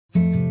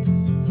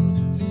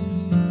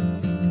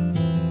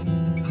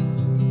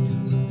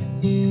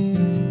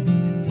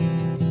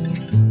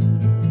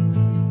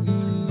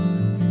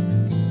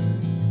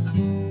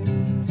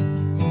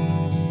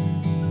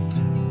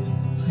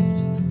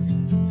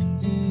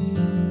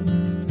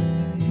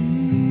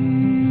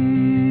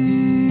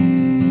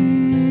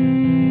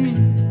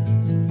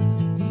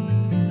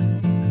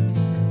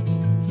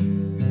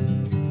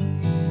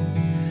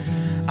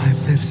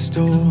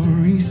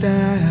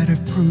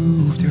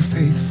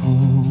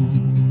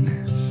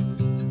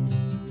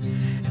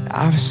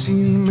I've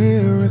seen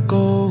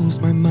miracles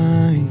my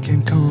mind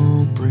can't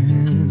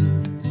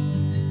comprehend.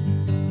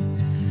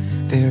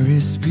 There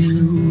is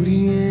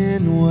beauty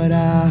in what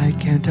I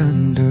can't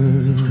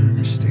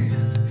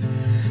understand.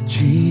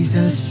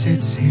 Jesus,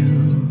 it's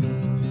you.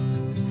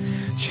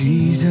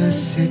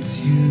 Jesus, it's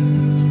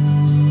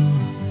you.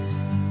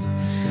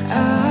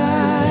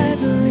 I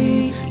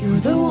believe you're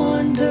the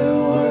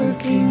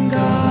wonder-working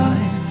God.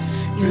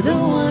 You're the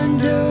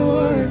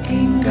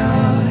wonder-working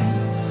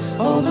God.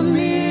 All the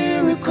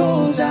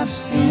miracles I've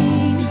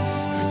seen,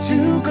 you're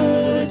too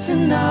good to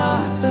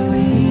not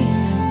believe.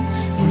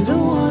 You're the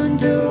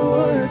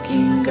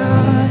wonder-working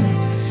God,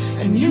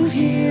 and you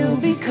heal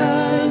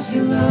because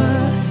you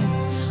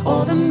love.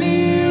 All the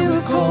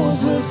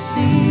miracles we'll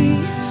see,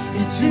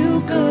 you're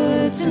too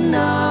good to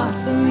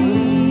not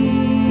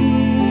believe.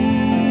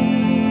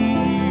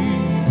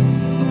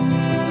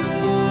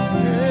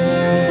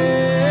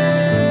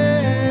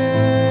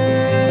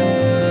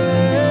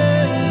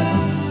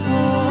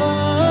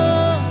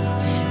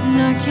 And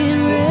I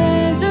can't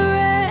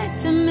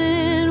resurrect a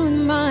man with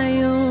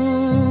my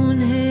own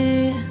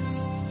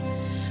hands,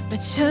 but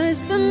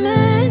just the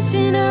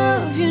mention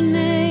of your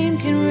name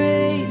can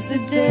raise the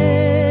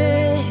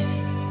dead.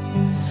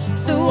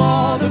 So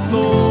all the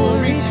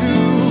glory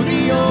to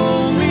the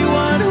only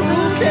one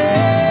who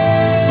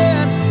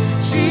can.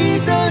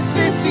 Jesus,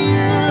 it's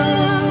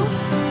you.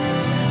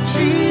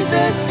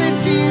 Jesus,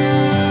 it's you.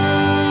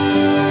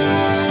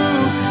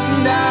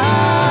 And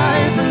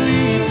I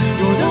believe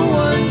you're the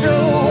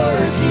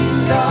wonder-working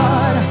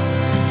God.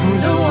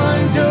 You're the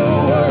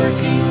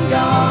wonder-working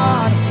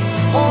God.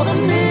 All the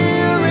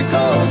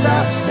miracles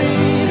I've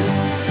seen,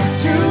 you're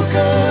too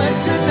good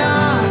to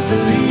not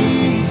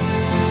believe.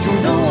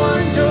 You're the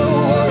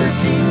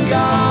wonder-working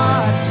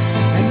God,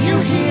 and you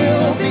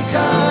heal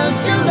because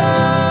you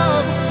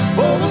love.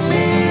 All the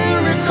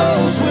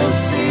miracles we'll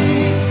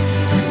see,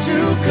 you're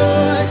too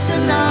good to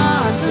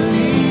not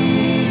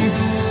believe.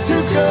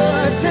 Too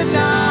good to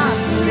not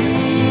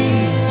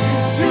believe.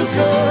 Too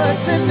good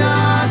to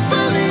not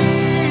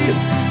believe.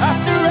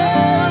 After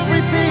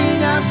everything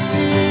I've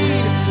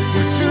seen,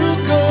 you're too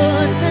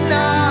good to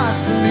not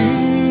believe.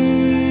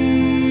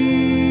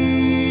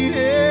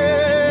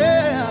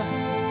 Yeah.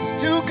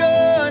 Too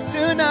good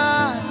to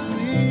not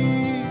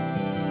believe.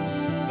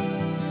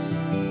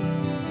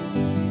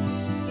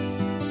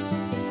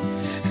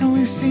 And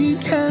we've seen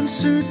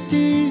cancer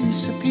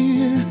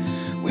disappear.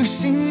 We've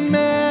seen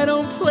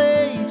metal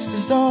plates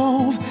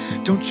dissolve.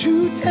 Don't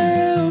you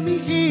tell me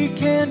he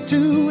can't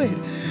do it.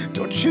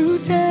 Don't you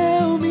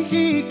tell me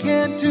he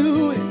can't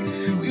do it.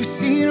 We've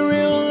seen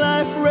real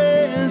life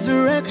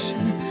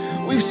resurrection.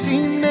 We've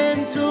seen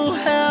mental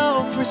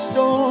health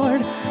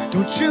restored.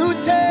 Don't you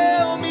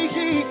tell me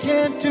he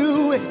can't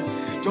do it.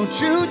 Don't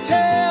you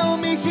tell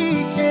me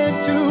he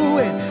can't do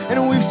it.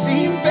 And we've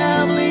seen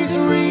families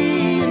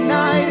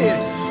reunited.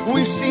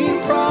 We've seen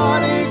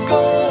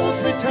prodigals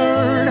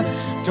return.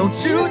 Don't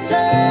you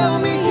tell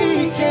me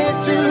he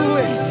can't do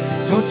it.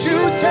 Don't you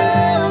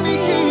tell me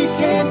he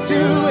can't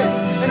do it.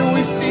 And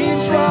we've seen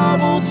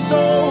troubled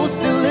souls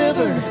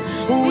delivered.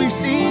 We've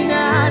seen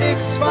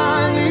addicts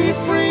finally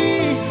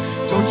free.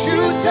 Don't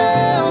you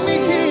tell me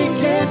he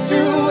can't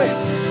do it.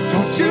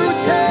 Don't you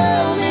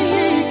tell me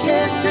he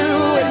can't do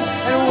it.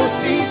 And we'll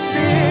see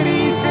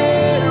cities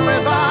in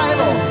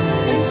revival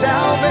and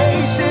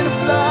salvation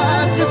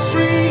flood the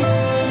streets.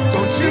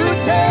 Don't you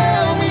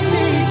tell me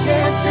he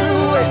can't do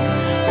it.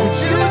 Don't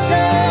you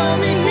tell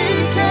me he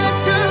can't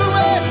do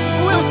it.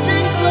 We'll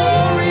see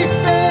glory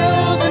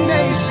fill the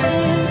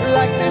nations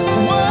like this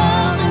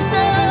world has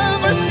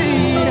never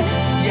seen.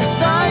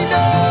 Yes, I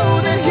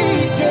know that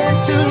he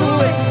can't do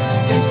it.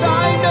 Yes,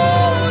 I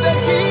know that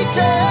he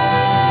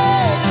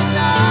can. And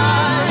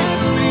I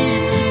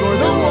believe you're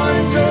the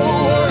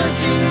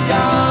wonder-working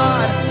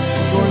God.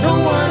 You're the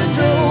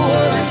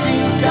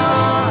wonder-working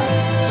God.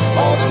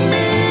 All the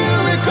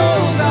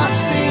miracles I've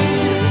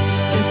seen,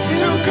 it's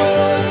too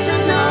good to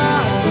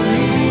not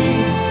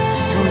believe.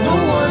 You're the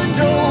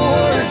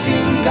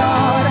wonder-working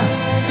God,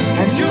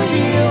 and you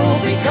heal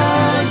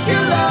because you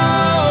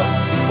love.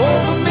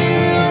 All the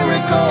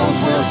miracles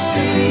we'll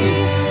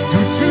see,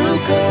 you're too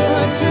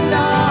good to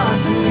not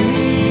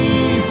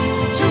believe.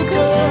 Too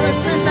good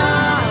to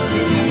not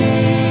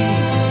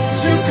believe.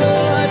 Too good